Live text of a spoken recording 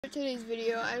For today's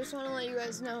video, I just want to let you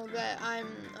guys know that I'm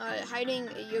hiding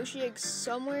a Yoshi egg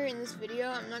somewhere in this video.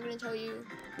 I'm not going to tell you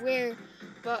where,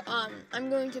 but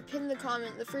I'm going to pin the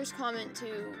first comment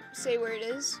to say where it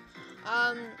is.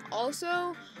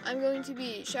 Also, I'm going to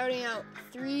be shouting out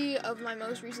 3 of my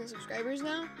most recent subscribers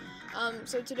now.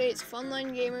 So today it's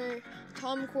Funline Gamer,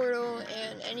 Tom Cordle,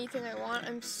 and Anything I Want.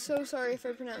 I'm so sorry if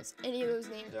I pronounced any of those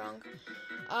names wrong.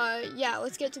 Yeah,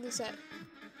 let's get to the set.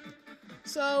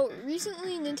 So,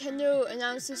 recently Nintendo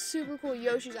announced this super cool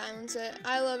Yoshi's Island set.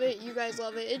 I love it, you guys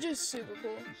love it, it's just super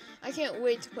cool. I can't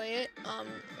wait to play it.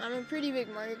 I'm a pretty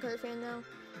big Mario Kart fan now.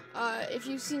 If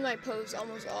you've seen my posts,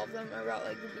 almost all of them are about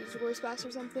like the Booster Wars Pass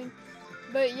or something.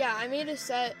 But yeah, I made a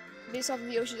set based off of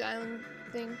the Yoshi's Island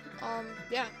thing.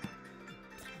 Yeah.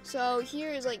 So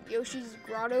here is like Yoshi's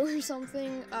Grotto or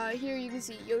something. Here you can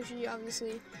see Yoshi,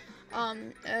 obviously.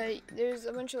 There's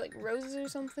a bunch of like roses or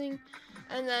something.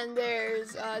 And then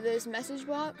there's this message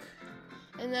block,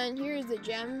 and then here's the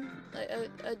gem,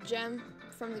 a gem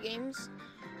from the games.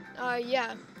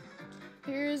 Yeah,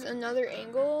 here's another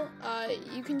angle.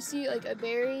 You can see like a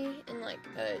berry in like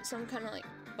some kind of like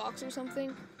box or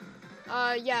something.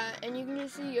 Yeah, and you can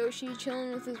just see Yoshi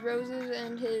chilling with his roses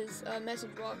and his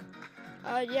message block.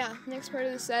 Yeah, next part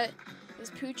of the set is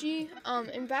Poochie.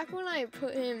 And back when I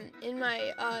put him in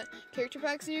my character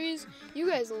pack series, you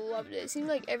guys loved it. It seemed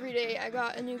like every day I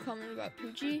got a new comment about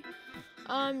Poochie.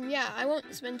 Yeah, I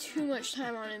won't spend too much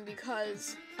time on him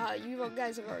because you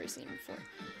guys have already seen him before.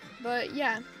 But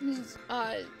yeah, he's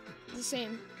the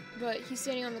same, but he's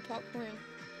standing on the popcorn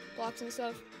blocks and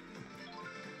stuff.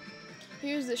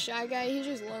 Here's the shy guy. He's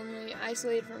just lonely,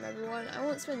 isolated from everyone. I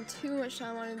won't spend too much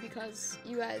time on him because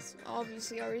you guys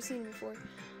obviously already seen him before.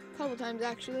 Couple times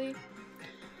actually.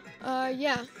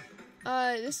 Yeah.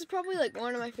 This is probably like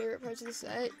one of my favorite parts of the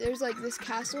set. There's like this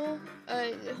castle.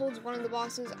 It holds one of the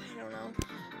bosses. I don't know,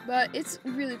 but it's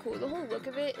really cool. The whole look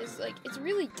of it is like it's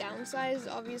really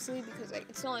downsized, obviously, because like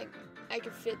it's not like I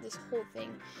could fit this whole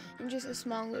thing in just a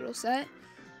small little set.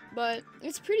 But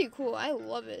it's pretty cool. I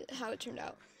love it how it turned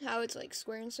out. How it's like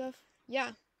square and stuff.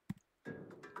 Yeah.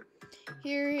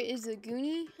 Here is the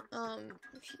Goonie.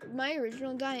 My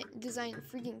original design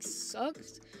freaking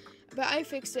sucks, but I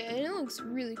fixed it and it looks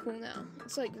really cool now.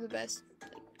 It's like the best,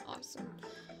 like, awesome.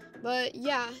 But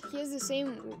yeah, he has the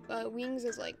same wings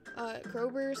as like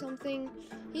Krober or something.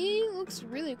 He looks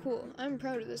really cool. I'm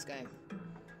proud of this guy.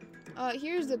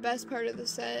 Here's the best part of the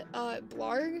set,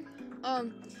 Blarg.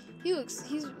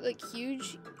 He's like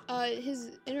huge.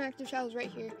 His interactive tile is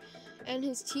right here. And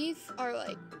his teeth are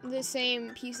like the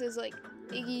same pieces like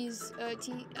Iggy's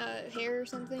hair or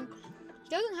something. He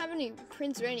doesn't have any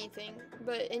prints or anything,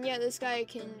 and yeah, this guy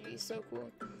can be so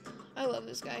cool. I love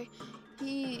this guy.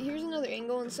 Here's another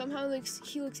angle, and somehow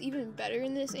he looks even better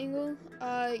in this angle.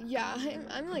 Yeah,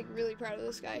 I'm like really proud of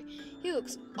this guy. He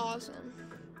looks awesome.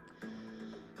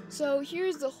 So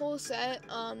here's the whole set.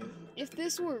 If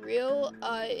this were real,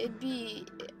 it'd be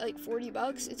like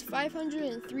 $40. It's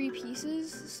 503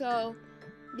 pieces. So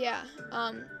yeah.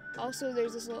 Also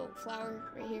there's this little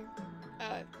flower right here.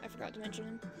 I forgot to mention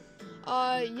him.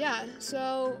 Yeah.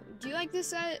 So do you like this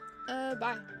set?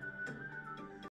 Bye.